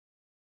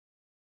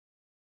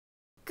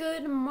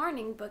Good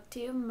morning,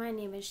 BookTube. My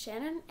name is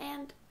Shannon,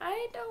 and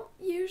I don't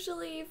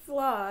usually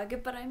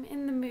vlog, but I'm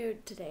in the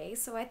mood today,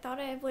 so I thought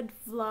I would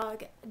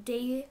vlog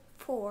day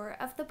 4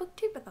 of the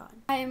BookTubeAthon.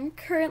 I'm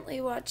currently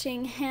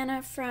watching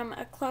Hannah from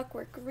A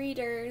Clockwork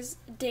Reader's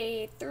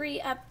day 3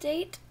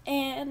 update,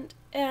 and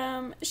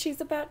she's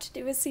about to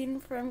do a scene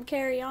from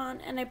Carry On,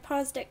 and I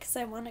paused it because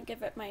I want to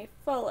give it my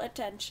full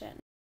attention.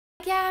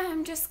 Yeah,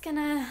 I'm just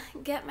gonna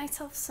get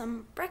myself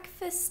some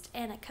breakfast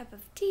and a cup of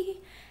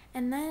tea,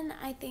 and then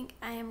I think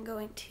I am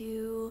going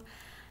to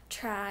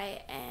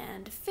try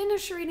and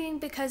finish reading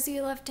Because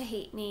You Love to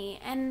Hate Me,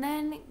 and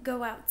then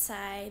go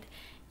outside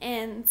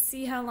and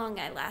see how long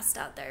I last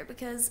out there,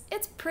 because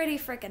it's pretty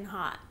freaking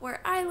hot.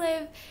 Where I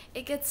live,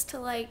 it gets to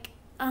like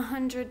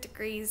 100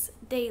 degrees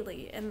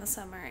daily in the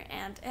summer,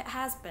 and it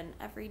has been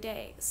every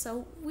day,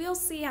 so we'll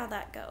see how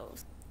that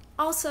goes.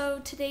 Also,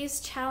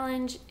 today's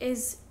challenge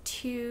is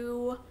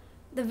the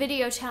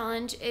video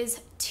challenge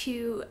is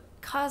to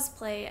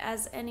cosplay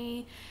as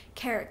any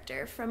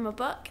character from a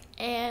book,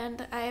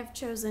 and I have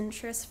chosen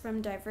Tris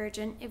from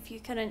Divergent. If you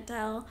couldn't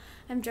tell,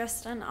 I'm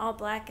dressed in all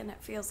black and it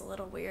feels a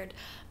little weird,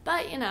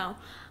 but you know,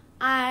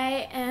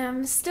 I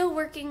am still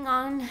working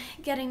on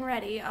getting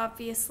ready,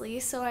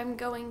 obviously, so I'm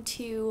going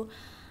to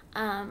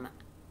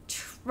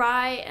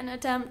try and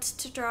attempt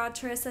to draw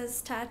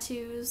Tris's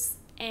tattoos,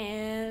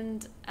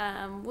 and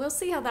we'll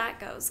see how that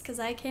goes, because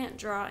I can't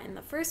draw in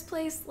the first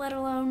place, let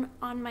alone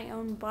on my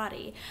own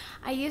body.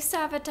 I used to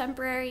have a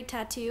temporary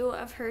tattoo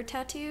of her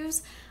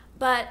tattoos,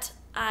 but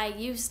I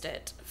used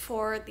it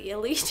for the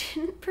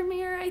Allegiant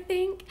premiere, I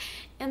think,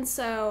 and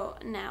so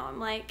now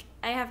I'm like,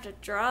 I have to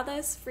draw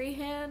this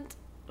freehand.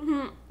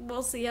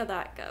 We'll see how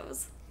that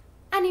goes.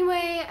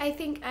 Anyway, I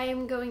think I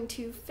am going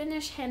to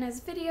finish Hannah's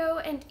video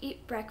and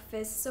eat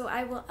breakfast, so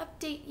I will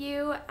update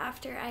you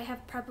after I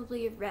have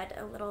probably read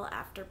a little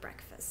after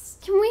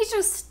breakfast. Can we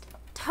just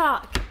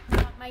talk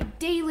about my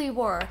daily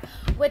war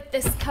with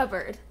this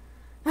cupboard?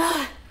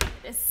 It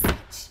is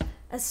such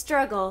a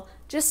struggle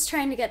just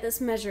trying to get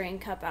this measuring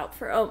cup out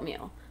for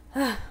oatmeal.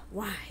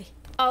 Why?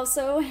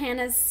 Also,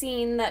 Hannah's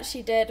scene that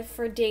she did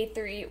for day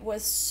 3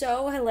 was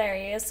so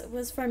hilarious. It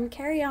was from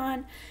Carry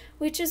On,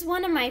 which is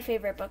one of my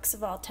favorite books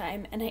of all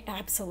time, and I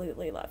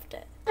absolutely loved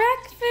it.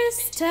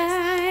 Breakfast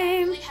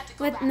time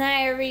with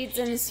Naya Reads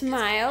and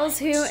Smiles,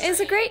 who is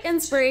a great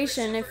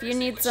inspiration if you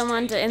need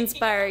someone to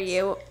inspire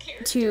you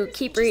to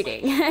keep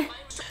reading.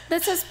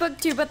 This is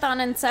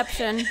BookTubeAthon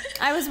Inception.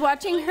 I was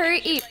watching her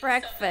eat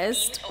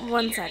breakfast.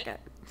 One second.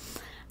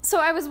 So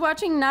I was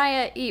watching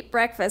Naya eat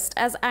breakfast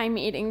as I'm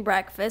eating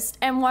breakfast,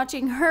 and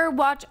watching her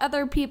watch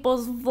other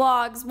people's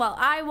vlogs while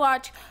I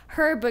watch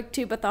her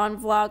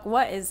BookTubeAthon vlog.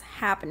 What is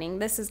happening?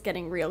 This is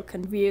getting real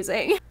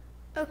confusing.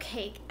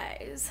 Okay,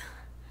 guys.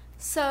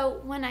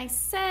 So when I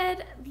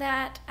said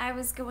that I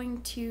was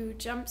going to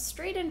jump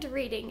straight into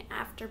reading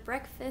after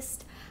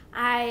breakfast,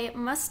 I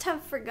must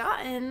have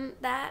forgotten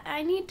that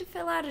I need to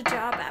fill out a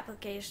job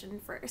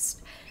application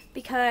first,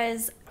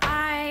 because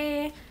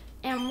I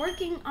am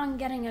working on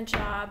getting a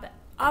job.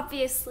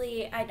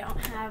 Obviously, I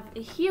don't have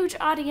a huge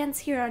audience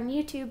here on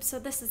YouTube, so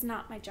this is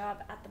not my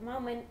job at the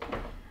moment.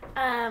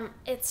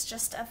 It's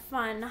just a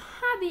fun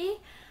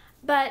hobby,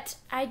 but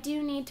I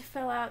do need to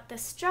fill out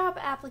this job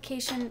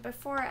application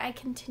before I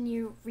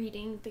continue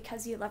reading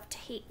Because You Love to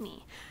Hate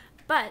Me.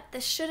 But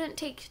this shouldn't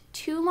take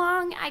too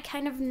long. I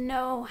kind of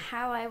know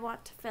how I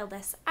want to fill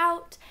this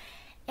out,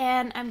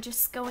 and I'm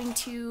just going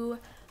to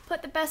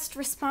put the best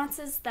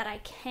responses that I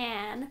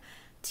can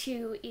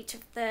to each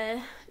of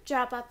the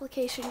job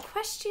application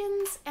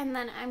questions, and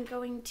then I'm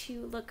going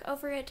to look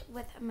over it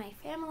with my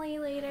family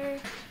later.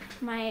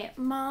 My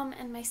mom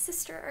and my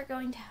sister are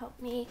going to help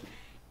me,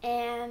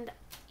 and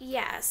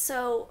yeah,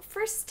 so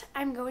first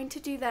I'm going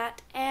to do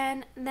that,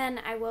 and then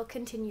I will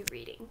continue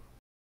reading.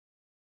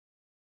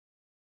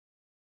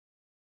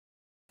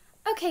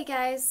 Okay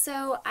guys,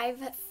 so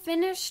I've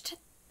finished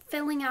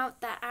filling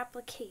out that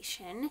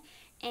application,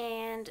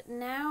 and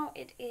now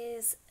it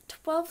is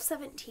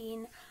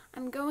 12:17.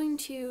 I'm going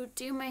to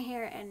do my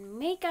hair and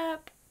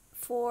makeup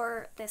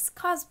for this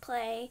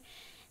cosplay,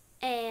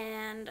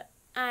 and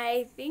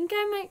I think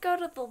I might go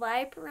to the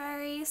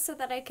library so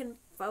that I can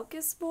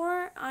focus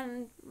more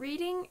on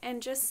reading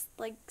and just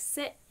like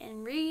sit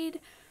and read,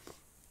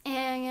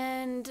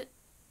 and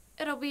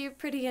it'll be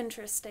pretty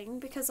interesting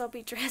because I'll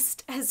be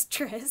dressed as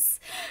Tris.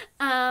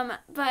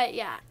 But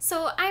yeah,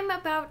 so I'm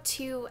about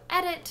to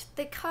edit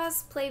the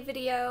cosplay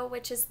video,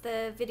 which is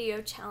the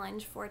video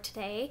challenge for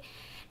today,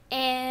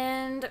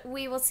 and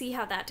we will see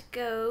how that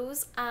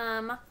goes.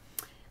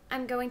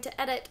 I'm going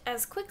to edit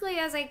as quickly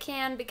as I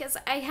can because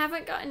I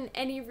haven't gotten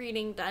any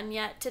reading done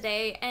yet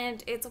today,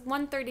 and it's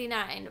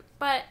 1:39,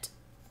 but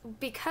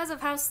because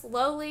of how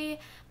slowly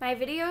my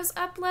videos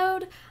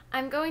upload,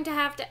 I'm going to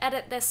have to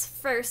edit this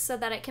first so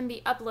that it can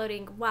be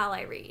uploading while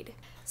I read.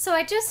 So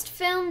I just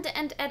filmed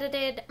and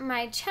edited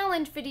my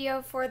challenge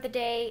video for the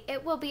day.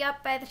 It will be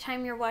up by the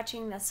time you're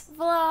watching this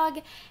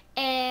vlog,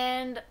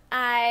 and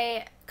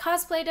I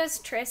cosplayed as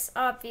Tris,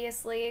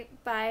 obviously,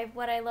 by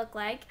what I look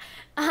like,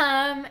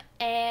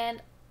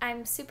 and I'm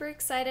I'm super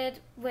excited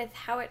with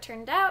how it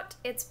turned out.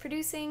 It's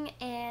producing,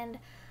 and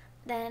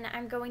then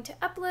I'm going to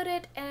upload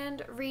it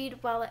and read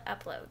while it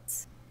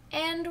uploads.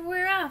 And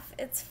we're off.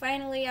 It's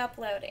finally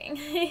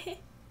uploading.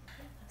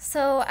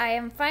 So I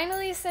am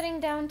finally sitting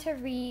down to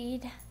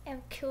read. I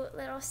have cute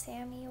little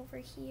Sammy over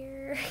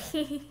here.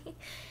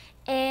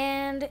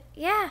 And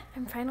yeah,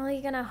 I'm finally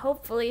gonna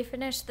hopefully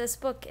finish this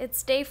book.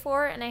 It's day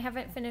 4 and I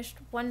haven't finished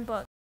one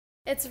book.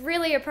 It's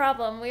really a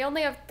problem. We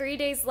only have 3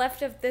 days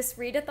left of this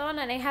readathon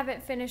and I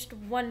haven't finished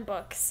one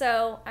book.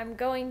 So I'm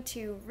going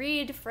to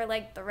read for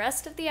like the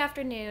rest of the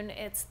afternoon.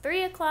 It's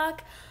 3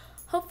 o'clock.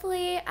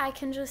 Hopefully I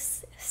can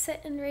just sit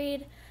and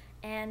read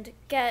and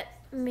get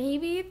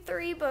maybe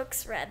 3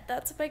 books read.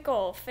 That's my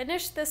goal.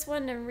 Finish this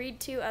one and read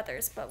 2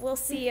 others, but we'll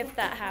see if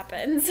that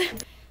happens.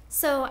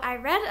 So I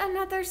read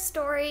another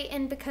story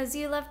in Because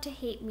You Love to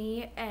Hate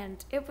Me,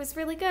 and it was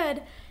really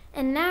good.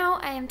 And now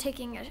I am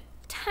taking a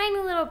tiny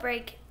little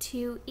break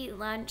to eat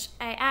lunch.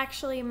 I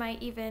actually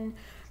might even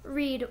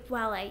read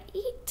while I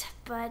eat,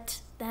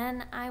 but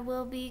then I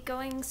will be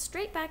going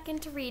straight back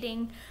into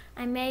reading.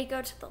 I may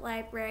go to the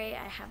library.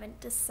 I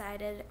haven't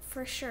decided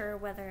for sure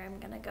whether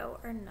I'm gonna go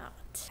or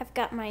not. I've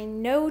got my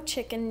no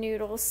chicken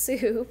noodle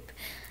soup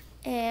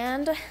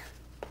and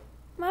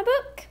my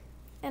book,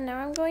 and now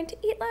I'm going to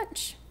eat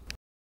lunch.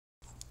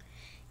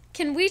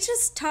 Can we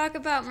just talk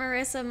about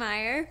Marissa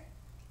Meyer?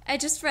 I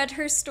just read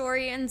her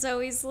story in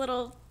Zoe's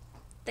little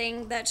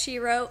thing that she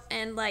wrote,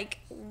 and like,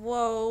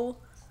 whoa.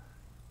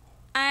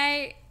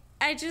 I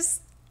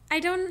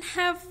don't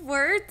have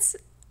words.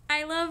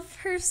 I love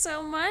her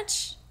so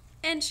much,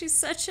 and she's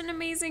such an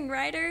amazing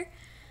writer,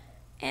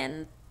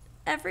 and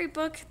every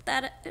book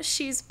that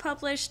she's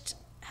published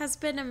has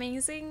been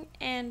amazing,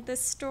 and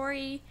this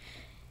story,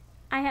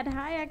 I had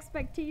high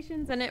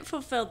expectations and it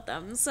fulfilled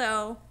them,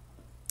 so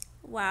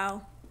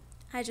wow.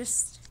 I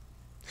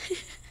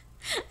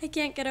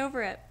can't get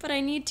over it, but I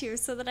need to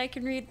so that I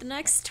can read the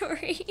next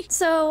story.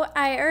 So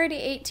I already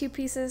ate 2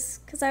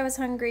 pieces because I was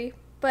hungry,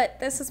 but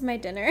this is my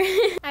dinner.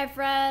 I've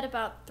read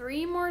about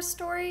 3 more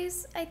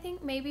stories, I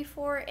think, maybe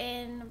 4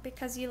 in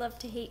Because You Love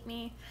to Hate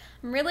Me.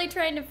 I'm really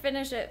trying to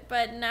finish it,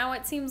 but now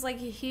it seems like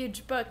a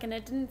huge book, and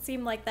it didn't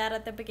seem like that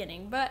at the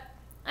beginning, but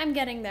I'm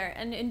getting there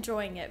and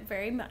enjoying it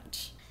very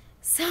much.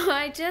 So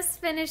I just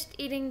finished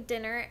eating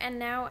dinner, and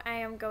now I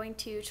am going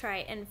to try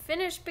and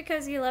finish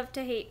Because You Love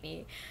to Hate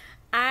Me.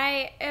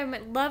 I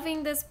am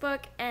loving this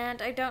book, and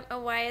I don't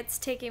know why it's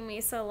taking me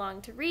so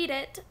long to read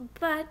it,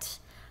 but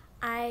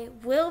I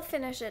will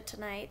finish it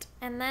tonight,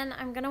 and then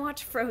I'm gonna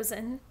watch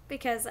Frozen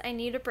because I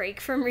need a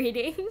break from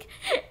reading.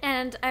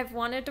 And I've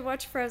wanted to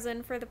watch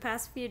Frozen for the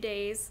past few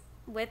days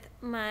with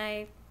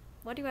my,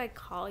 what do I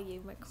call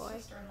you, McCoy?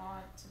 Sister-in-law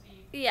to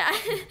be. Yeah,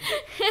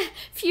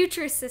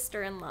 future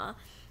sister-in-law.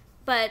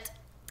 But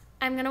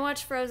I'm gonna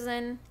watch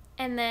Frozen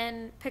and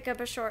then pick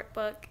up a short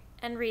book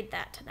and read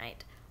that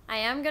tonight. I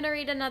am gonna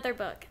read another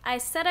book. I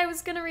said I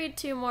was gonna read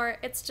 2 more.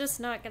 It's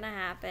just not gonna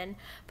happen,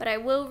 but I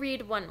will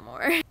read 1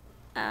 more.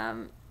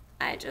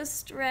 I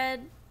just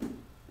read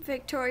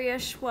Victoria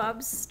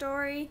Schwab's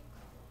story.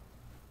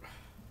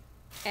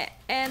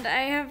 And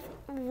I have,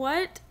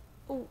 what?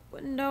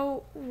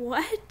 No,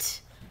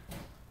 what?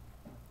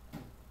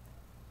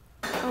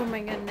 Oh my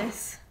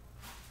goodness.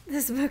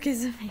 This book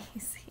is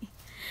amazing.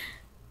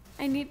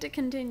 I need to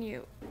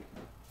continue.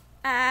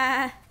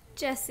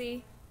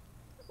 Jessie,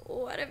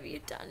 what have you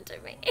done to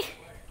me?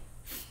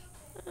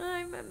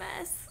 I'm a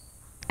mess.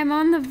 I'm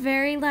on the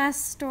very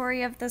last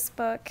story of this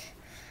book.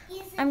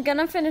 I'm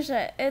gonna finish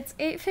it. It's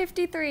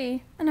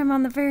 8:53, and I'm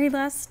on the very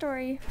last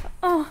story.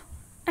 Oh,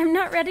 I'm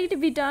not ready to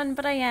be done,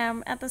 but I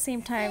am at the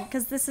same time,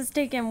 because this has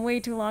taken way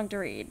too long to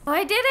read. Oh,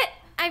 I did it!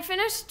 I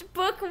finished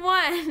book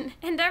 1,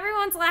 and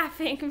everyone's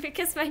laughing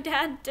because my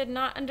dad did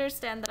not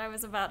understand that I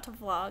was about to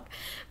vlog,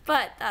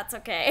 but that's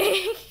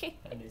okay.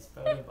 And he's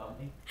photo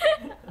bombing.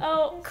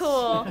 Oh,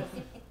 cool.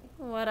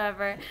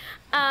 Whatever.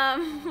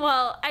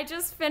 Well, I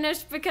just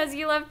finished Because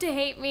You Love to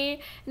Hate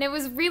Me, and it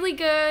was really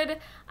good.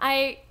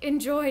 I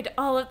enjoyed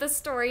all of the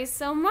stories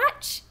so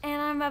much,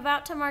 and I'm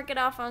about to mark it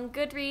off on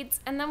Goodreads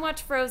and then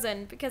watch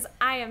Frozen because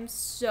I am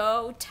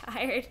so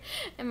tired,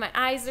 and my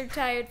eyes are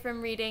tired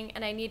from reading,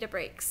 and I need a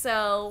break.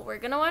 So we're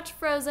gonna watch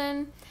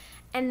Frozen,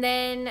 and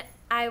then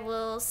I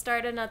will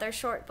start another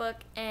short book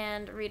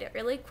and read it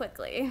really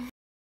quickly.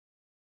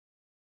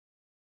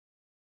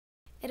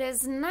 It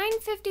is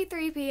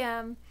 9:53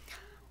 p.m.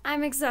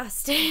 I'm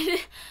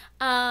exhausted.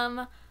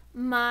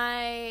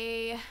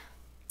 My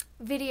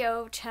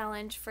video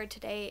challenge for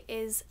today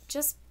is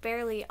just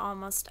barely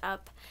almost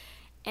up,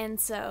 and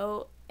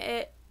so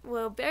it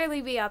will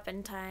barely be up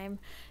in time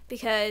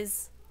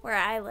because where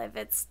I live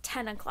it's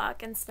 10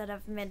 o'clock instead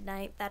of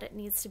midnight that it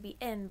needs to be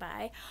in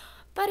by,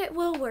 but it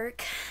will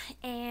work.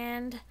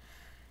 And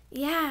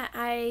yeah,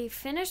 I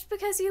finished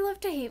Because You Love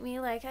to Hate Me,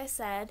 like I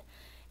said,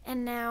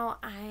 and now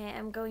I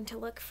am going to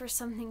look for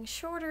something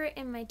shorter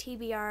in my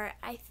TBR.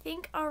 I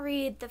think I'll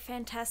read the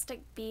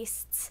Fantastic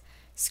Beasts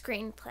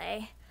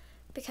screenplay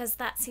because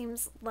that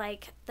seems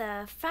like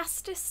the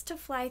fastest to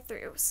fly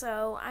through.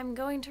 So I'm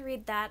going to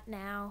read that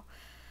now.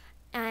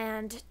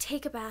 and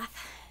take a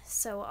bath,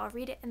 so I'll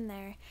read it in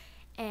there.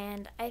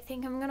 And I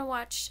think I'm gonna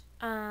watch,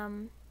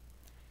 oh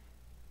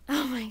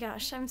my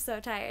gosh, I'm so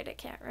tired, I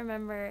can't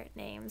remember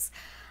names.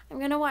 I'm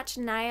gonna watch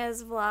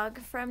Naya's vlog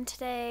from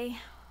today,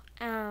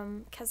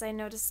 because I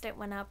noticed it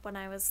went up when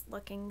I was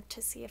looking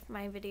to see if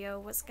my video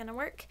was gonna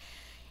work.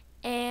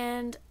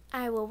 And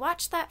I will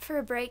watch that for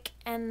a break,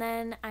 and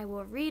then I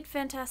will read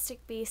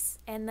Fantastic Beasts,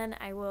 and then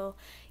I will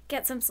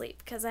get some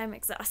sleep because I'm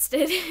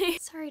exhausted.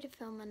 Sorry to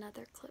film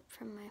another clip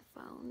from my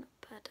phone,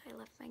 but I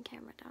left my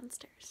camera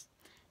downstairs.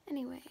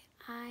 Anyway,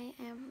 I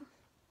am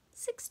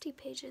 60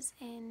 pages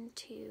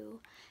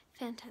into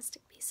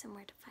Fantastic Beasts and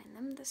Where to Find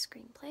Them, the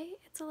screenplay.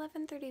 It's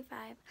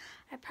 11:35.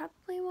 I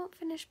probably won't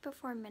finish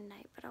before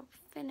midnight, but I'll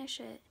finish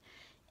it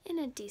in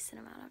a decent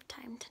amount of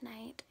time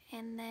tonight,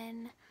 and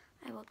then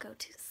I will go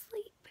to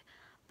sleep.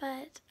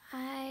 But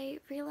I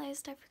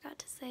realized I forgot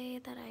to say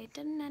that I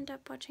didn't end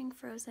up watching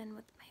Frozen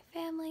with my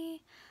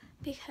family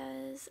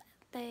because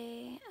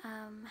they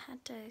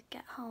had to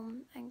get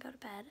home and go to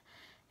bed.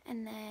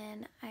 And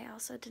then I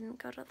also didn't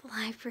go to the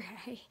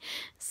library.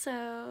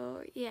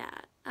 So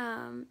yeah,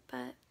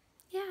 but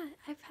yeah,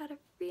 I've had a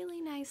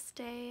really nice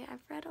day.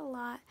 I've read a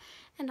lot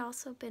and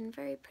also been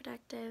very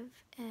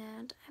productive,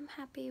 and I'm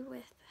happy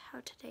with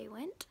how today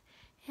went.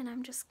 And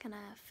I'm just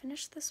gonna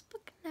finish this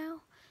book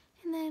now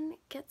and then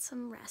get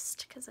some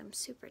rest because I'm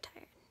super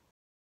tired.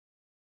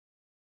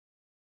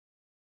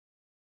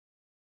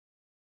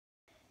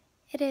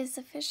 It is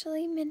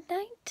officially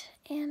midnight,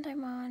 and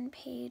I'm on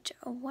page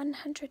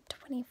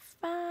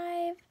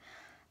 125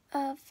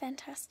 of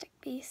Fantastic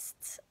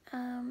Beasts.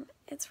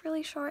 It's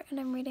really short and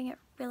I'm reading it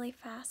really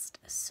fast,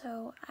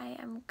 so I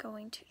am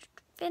going to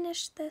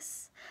finish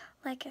this,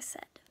 like I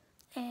said,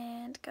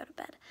 and go to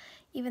bed.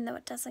 Even though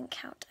it doesn't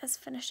count as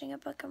finishing a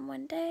book in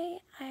one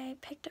day, I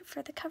picked it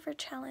for the cover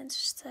challenge,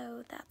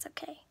 so that's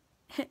okay.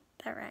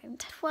 That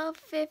rhymed.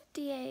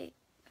 12:58.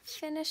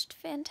 Finished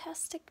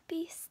Fantastic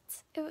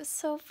Beasts. It was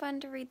so fun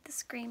to read the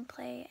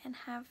screenplay and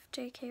have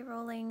J.K.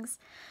 Rowling's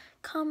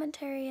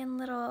commentary and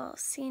little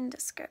scene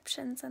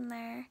descriptions in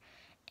there,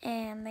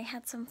 and they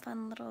had some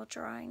fun little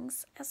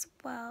drawings as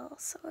well,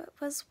 so it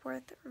was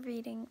worth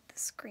reading the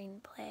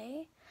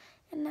screenplay.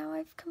 And now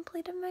I've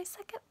completed my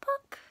second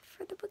book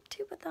for the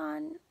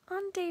BookTubeAthon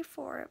on day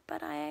 4,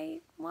 but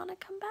I want to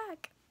come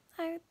back.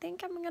 I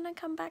think I'm gonna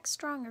come back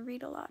strong and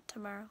read a lot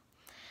tomorrow.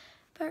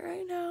 But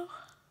right now,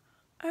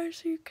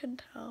 as you can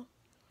tell,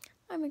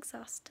 I'm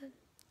exhausted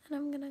and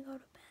I'm gonna go to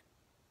bed.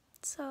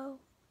 So,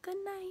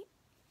 good night.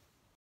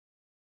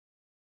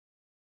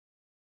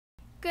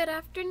 Good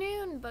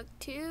afternoon,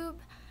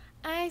 BookTube.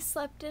 I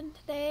slept in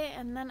today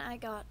and then I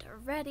got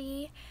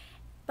ready,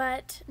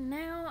 but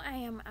now I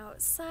am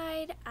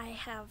outside. I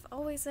have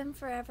always and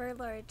forever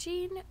Laura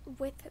Jean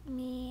with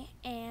me,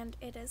 and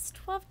it is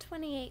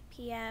 12:28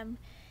 p.m.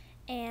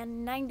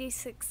 and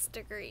 96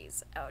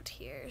 degrees out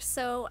here.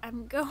 So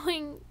I'm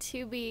going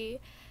to be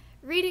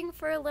reading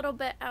for a little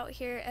bit out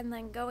here and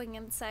then going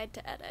inside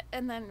to edit,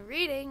 and then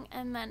reading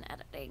and then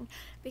editing,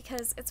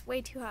 because it's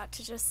way too hot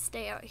to just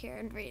stay out here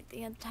and read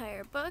the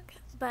entire book.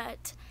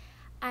 But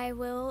I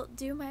will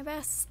do my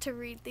best to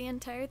read the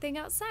entire thing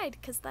outside,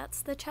 because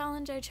that's the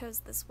challenge I chose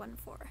this one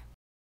for.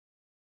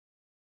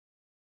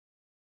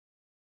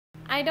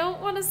 I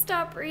don't want to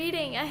stop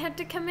reading. I had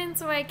to come in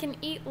so I can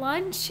eat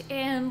lunch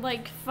and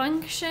like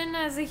function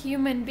as a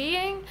human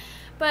being,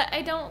 but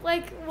I don't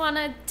like want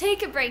to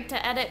take a break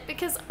to edit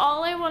because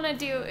all I want to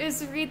do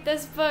is read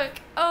this book.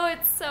 Oh,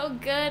 it's so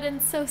good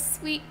and so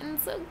sweet and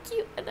so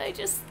cute, and I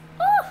just,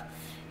 oh,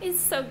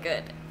 it's so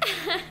good.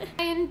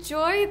 I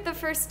enjoyed the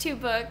first 2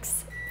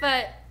 books,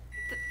 but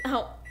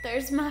oh,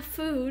 there's my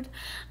food.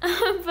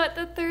 But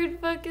the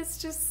third book is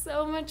just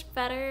so much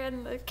better,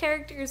 and the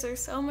characters are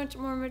so much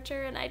more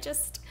mature, and I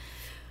just,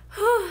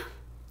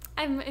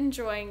 I'm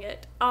enjoying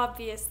it,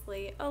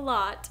 obviously, a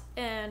lot,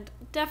 and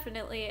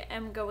definitely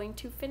am going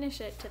to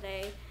finish it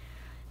today.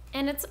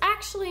 And it's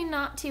actually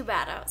not too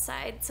bad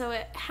outside, so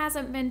it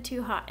hasn't been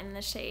too hot in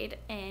the shade,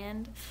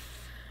 and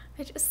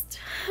I just,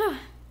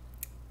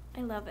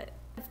 I love it.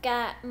 I've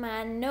got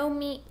my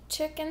no-meat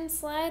chicken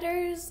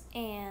sliders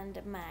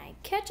and my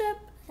ketchup,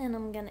 and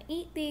I'm gonna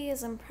eat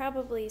these and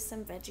probably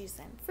some veggies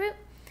and fruit,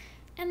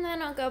 and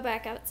then I'll go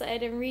back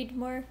outside and read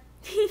more.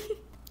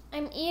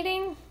 I'm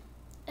eating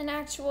an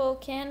actual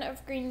can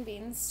of green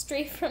beans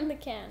straight from the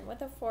can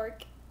with a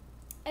fork.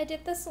 I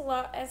did this a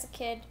lot as a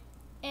kid,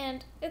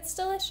 and it's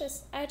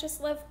delicious. I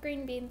just love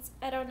green beans.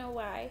 I don't know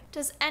why.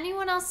 Does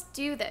anyone else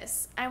do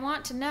this? I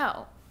want to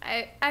know.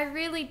 I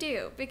really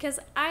do, because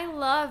I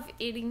love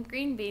eating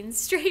green beans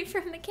straight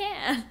from the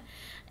can.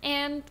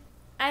 And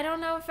I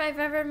don't know if I've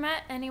ever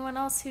met anyone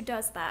else who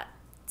does that.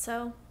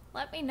 So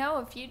let me know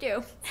if you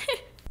do.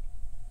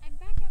 I'm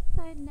back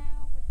outside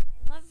now with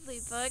my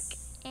lovely book,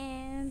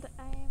 and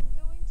I am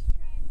going to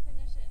try and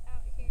finish it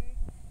out here.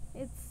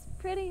 It's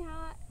pretty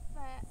hot,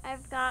 but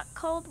I've got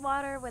cold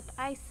water with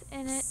ice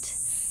in it,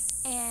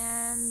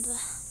 and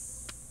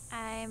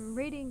I'm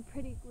reading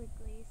pretty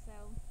quickly, so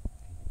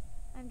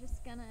I'm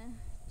just gonna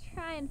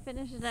try and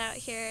finish it out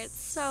here. It's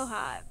so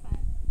hot, but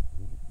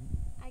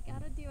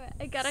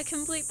I gotta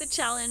complete the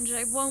challenge.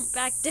 I won't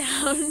back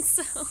down,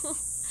 so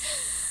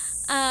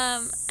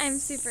I'm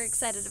super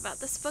excited about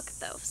this book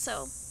though,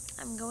 so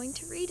I'm going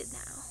to read it now.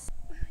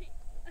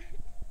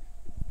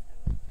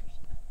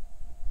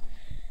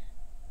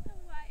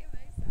 Why am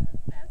I so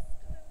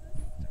invested in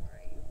this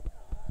story?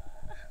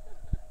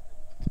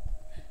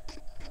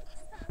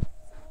 Books have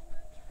so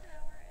much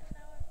power, and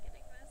now I'm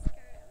getting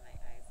mascara in my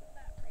eyes, and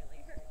that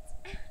really hurts.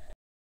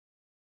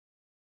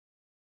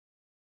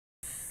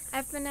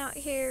 I've been out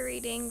here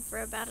reading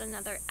for about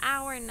another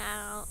hour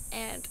now,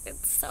 and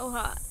it's so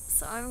hot,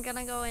 so I'm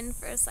gonna go in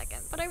for a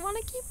second. But I want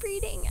to keep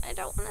reading. I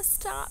don't want to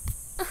stop.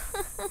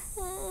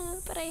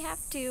 But I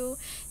have to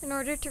in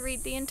order to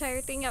read the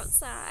entire thing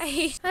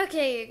outside.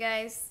 Okay, you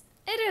guys.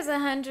 It is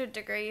 100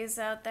 degrees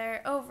out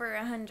there, over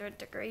 100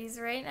 degrees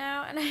right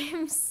now, and I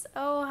am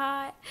so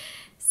hot.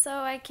 So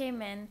I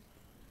came in,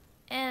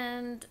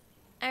 and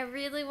I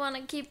really want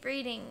to keep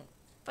reading,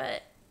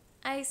 but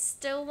I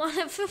still want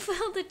to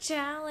fulfill the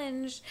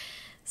challenge.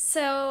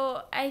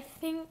 So I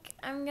think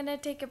I'm gonna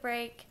take a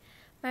break.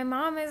 My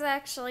mom is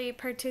actually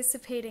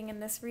participating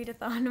in this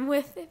readathon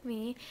with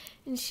me,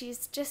 and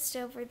she's just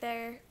over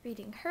there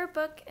reading her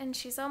book, and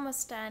she's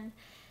almost done.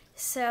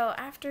 So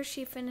after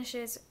she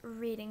finishes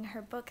reading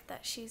her book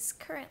that she's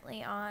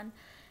currently on,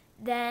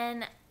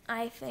 then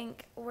I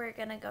think we're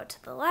gonna go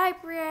to the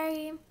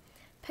library,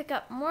 pick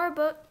up more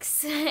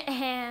books,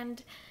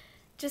 and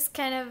just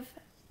kind of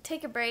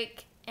take a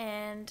break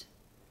and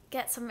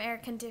get some air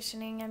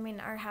conditioning. I mean,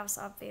 our house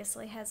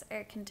obviously has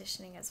air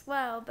conditioning as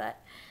well,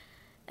 but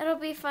it'll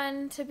be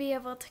fun to be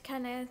able to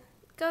kind of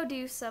go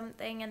do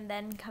something and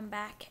then come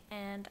back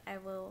and I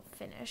will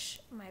finish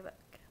my book.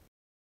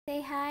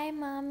 Say hi,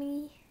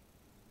 Mommy.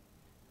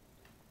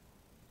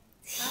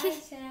 Hi,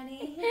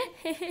 Shanny.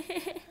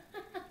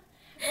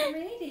 I'm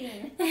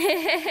reading.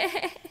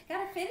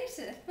 Gotta finish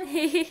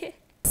it.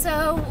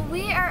 So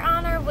we are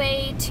on our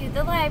way to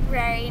the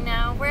library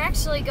now. We're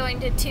actually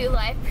going to 2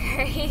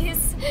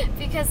 libraries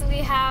because we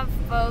have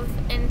both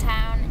in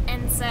town,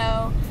 and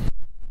so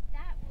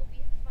that will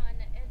be a fun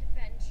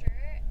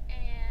adventure.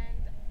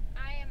 And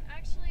I am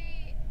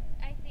actually,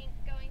 I think,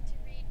 going to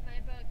read my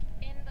book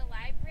in the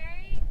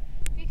library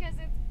because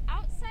it's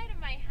outside of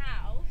my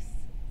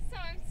house, so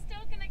I'm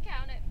still gonna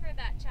count it for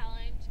that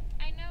challenge.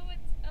 I know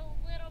it's a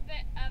little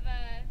bit of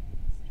a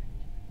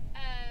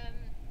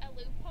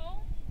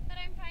loophole that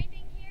I'm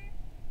finding here,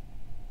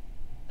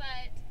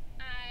 but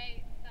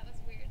that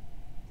was weird.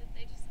 Did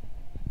they just,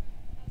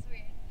 that was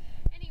weird.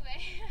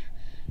 Anyway,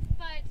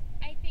 but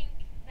I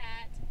think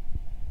that,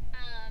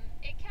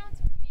 it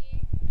counts for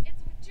me.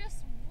 It's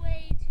just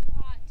way too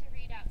hot to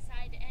read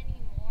outside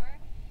anymore.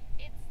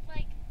 It's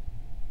like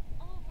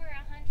over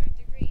 100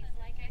 degrees,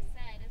 like I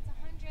said. It's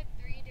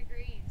 103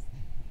 degrees,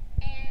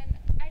 and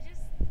I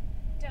just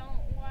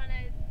don't want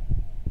to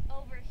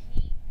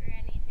overheat or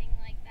anything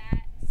like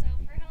that. So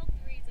for health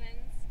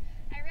reasons,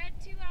 I read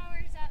 2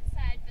 hours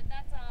outside, but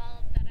that's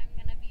all that I'm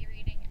going to be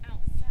reading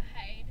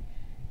outside.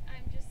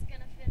 I'm just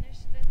going to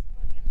finish this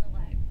book in the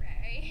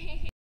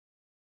library.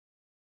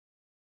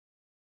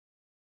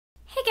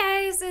 Hey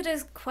guys, it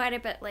is quite a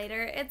bit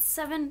later. It's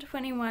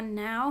 7:21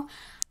 now.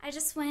 I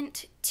just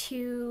went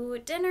to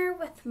dinner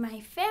with my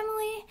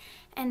family,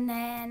 and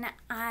then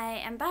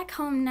I am back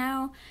home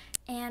now,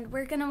 and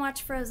we're gonna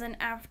watch Frozen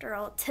after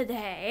all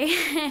today.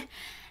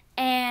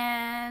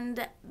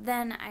 And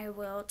then I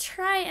will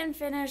try and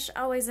finish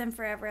Always and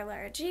Forever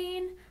Lara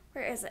Jean.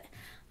 Where is it?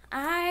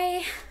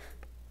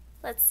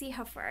 Let's see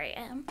how far I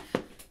am.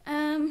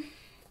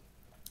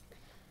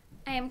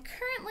 I am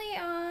currently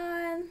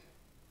on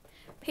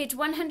page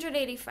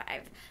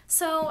 185.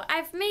 So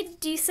I've made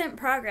decent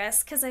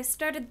progress because I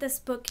started this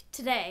book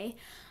today.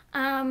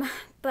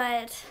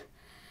 But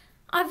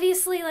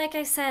obviously, like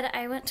I said,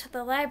 I went to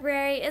the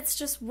library. It's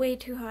just way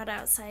too hot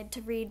outside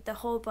to read the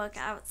whole book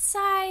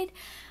outside.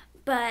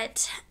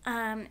 But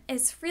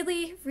it's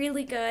really,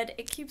 really good.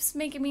 It keeps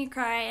making me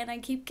cry, and I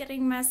keep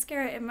getting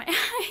mascara in my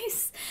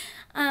eyes.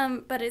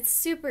 But it's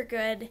super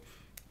good,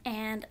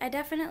 and I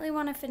definitely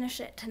want to finish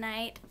it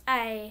tonight.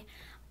 I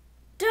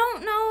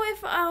don't know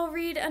if I'll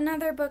read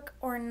another book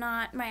or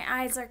not. My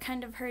eyes are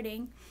kind of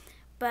hurting,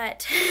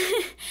 but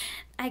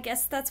I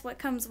guess that's what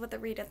comes with a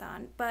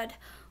readathon. But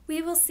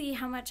we will see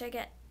how much I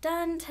get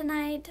done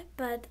tonight.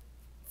 But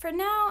for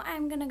now,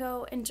 I'm gonna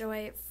go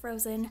enjoy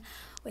Frozen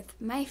with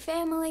my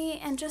family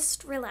and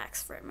just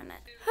relax for a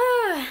minute.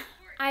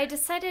 I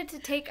decided to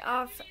take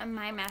off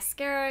my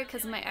mascara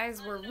because my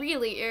eyes were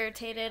really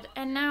irritated,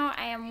 and now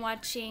I am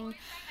watching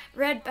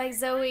Read by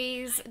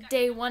Zoe's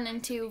Day 1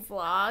 and 2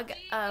 vlog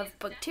of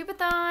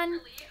BookTubeAthon,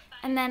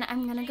 and then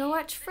I'm gonna go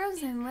watch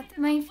Frozen with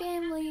my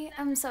family.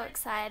 I'm so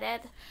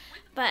excited.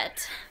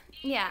 But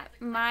yeah,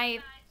 my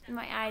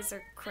eyes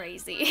are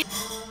crazy.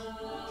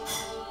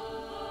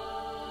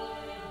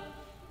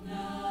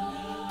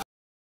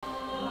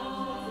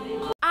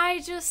 I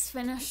just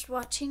finished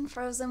watching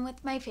Frozen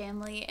with my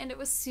family, and it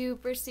was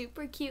super,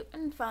 super cute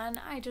and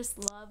fun. I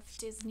just love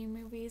Disney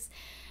movies,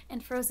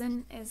 and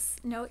Frozen is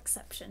no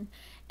exception.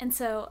 And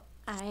so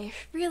I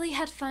really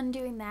had fun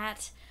doing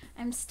that.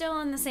 I'm still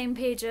on the same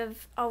page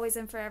of Always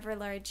and Forever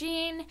Lara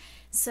Jean,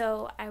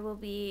 so I will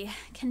be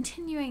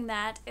continuing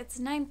that. It's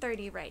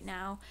 9:30 right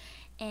now,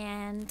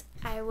 and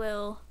I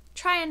will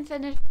try and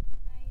finish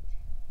tonight,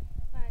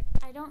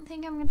 but I don't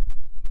think I'm going to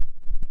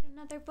read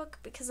another book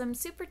because I'm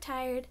super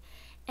tired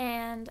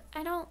and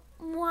I don't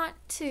want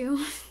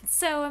to,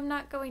 so I'm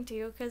not going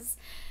to because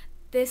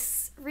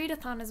this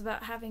readathon is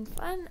about having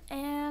fun,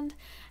 and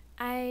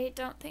I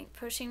don't think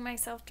pushing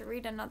myself to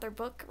read another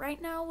book right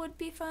now would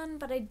be fun,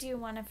 but I do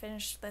want to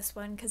finish this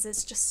one because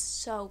it's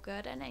just so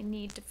good and I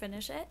need to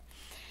finish it.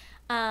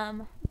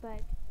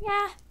 But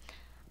yeah,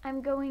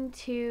 I'm going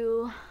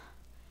to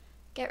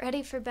get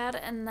ready for bed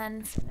and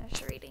then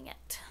finish reading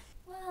it.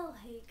 Well,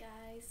 hey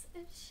guys,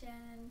 it's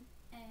Shannon,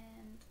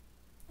 and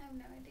I have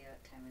no idea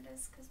what time it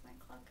is because my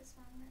clock is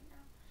wrong right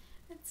now.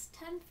 It's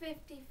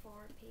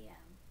 10:54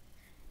 p.m.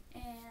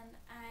 and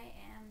I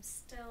am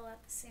still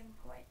at the same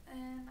point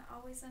in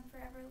Always and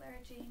Forever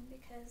Lara Jean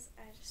because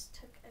I just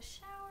took a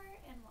shower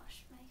and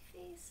washed my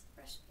face,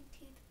 brushed my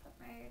teeth, put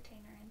my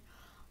retainer in,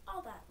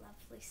 all that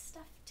lovely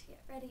stuff to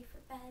get ready for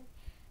bed.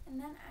 And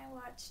then I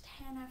watched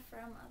Hannah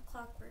from A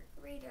Clockwork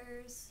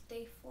Reader's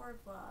Day 4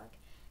 vlog,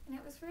 and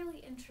it was really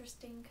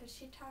interesting because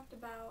she talked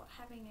about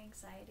having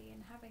anxiety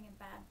and having a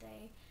bad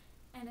day,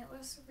 and it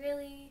was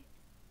really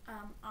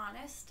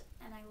honest,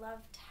 and I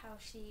loved how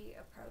she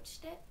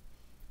approached it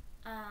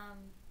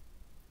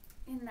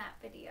in that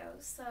video.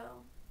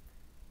 So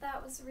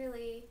that was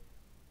really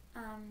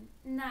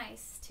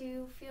nice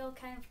to feel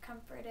kind of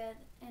comforted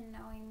in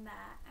knowing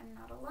that I'm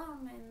not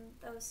alone in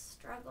those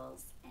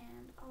struggles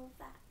and all of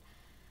that.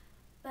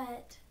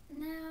 But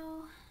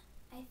now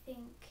I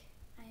think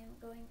I am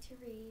going to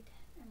read.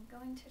 I'm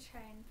going to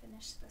try and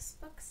finish this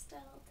book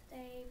still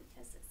today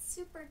because it's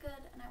super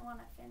good and I want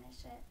to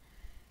finish it.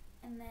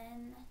 And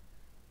then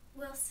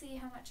we'll see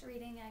how much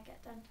reading I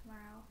get done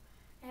tomorrow.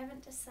 I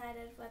haven't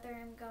decided whether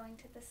I'm going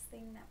to this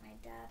thing that my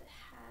dad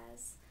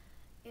has.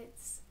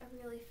 It's a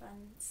really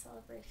fun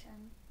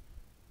celebration.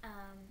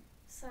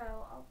 So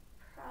I'll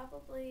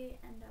probably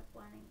end up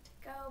wanting to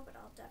go, but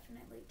I'll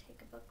definitely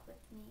take a book with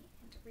me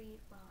and read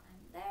while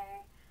I'm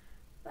there.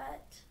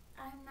 But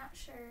I'm not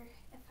sure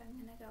if I'm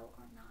gonna go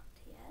or not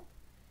yet.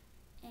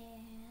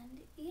 And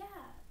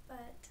yeah,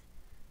 but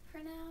for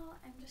now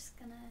I'm just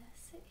gonna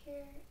sit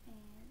here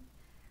and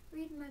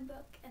read my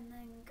book and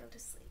then go to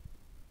sleep.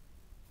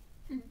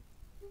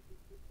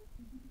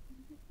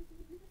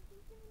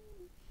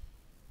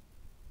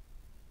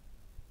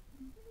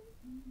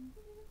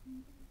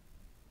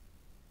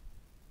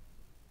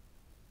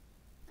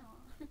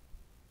 Aww.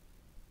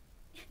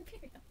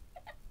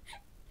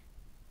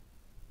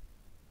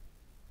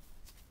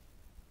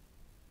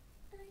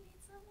 I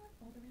need someone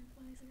older and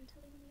wiser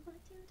telling me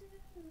what to do.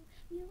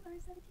 You are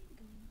 17,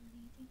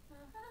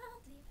 going on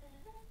 18.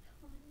 I'll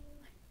depend on you.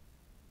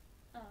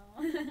 Oh.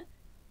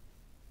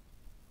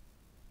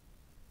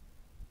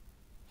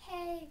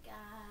 Hey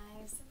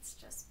guys, it's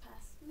just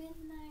past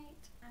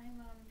midnight.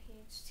 I'm on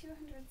page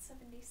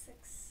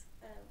 276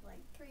 of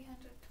like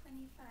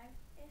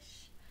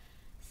 325-ish.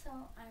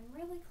 So I'm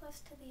really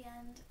close to the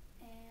end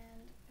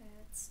and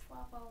it's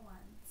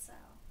 12:01, so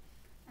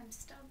I'm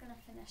still gonna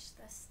finish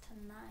this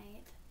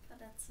tonight,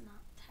 but it's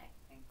not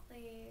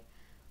technically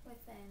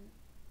within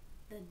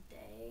the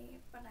day,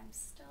 but I'm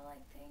still,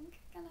 I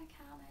think, gonna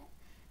count it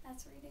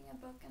as reading a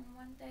book in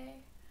one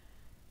day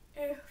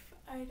if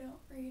I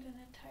don't read an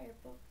entire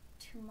book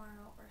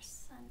tomorrow or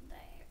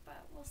Sunday,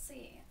 but we'll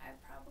see. I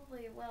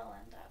probably will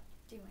end up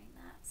doing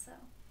that, so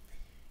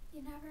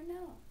you never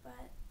know.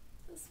 But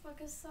this book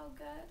is so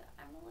good,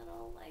 I'm a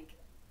little like,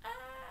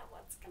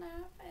 what's gonna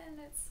happen?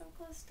 It's so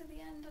close to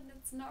the end and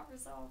it's not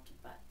resolved,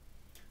 but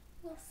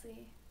we'll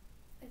see.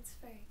 It's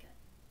very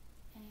good,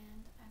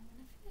 and I'm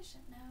gonna finish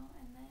it now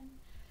and then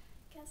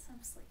get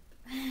some sleep.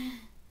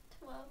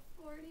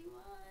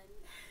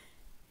 12:41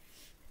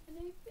 and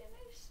I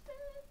finished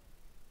it.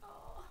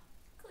 Oh,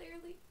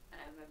 clearly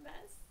I'm a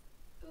mess.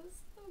 It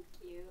was so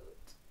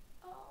cute.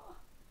 Oh,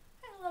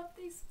 I love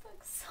these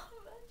books so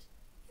much.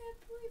 I can't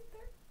believe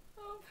they're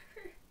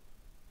over.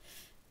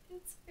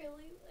 It's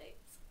really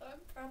late, so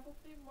I'm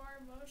probably more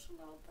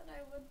emotional than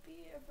I would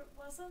be if it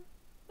wasn't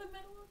the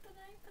middle of the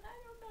night, but I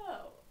don't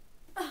know.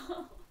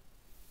 Oh.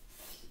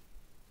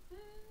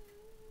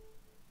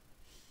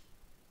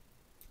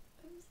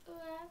 I'm so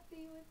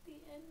happy with the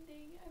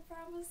ending. I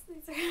promise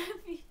these are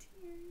happy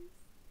tears.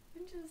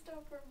 I'm just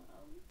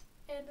overwhelmed.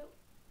 And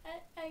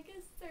I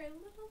guess they're a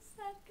little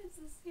sad because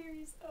the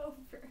series is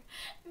over.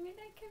 I mean,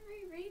 I can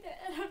reread it.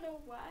 I don't know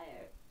why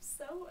I'm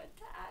so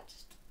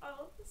attached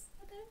all of a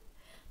sudden.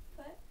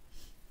 But,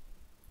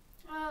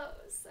 oh,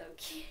 it was so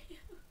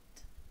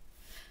cute.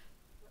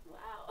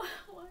 Wow,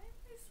 why am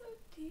I so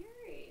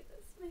teary?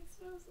 This makes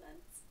no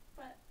sense.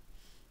 But,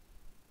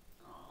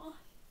 oh.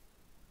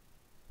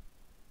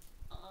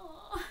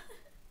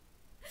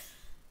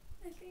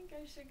 I think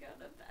I should go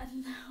to bed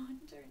now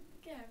and turn the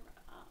camera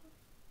off.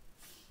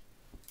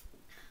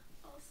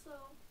 Also,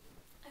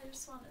 I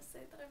just want to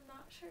say that I'm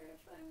not sure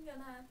if I'm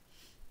gonna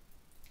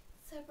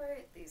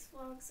separate these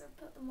vlogs or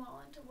put them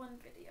all into one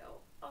video.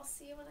 I'll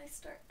see when I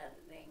start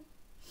editing.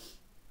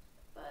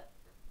 But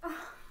I'm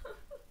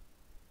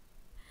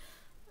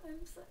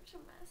such a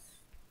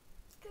mess.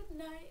 Good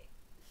night.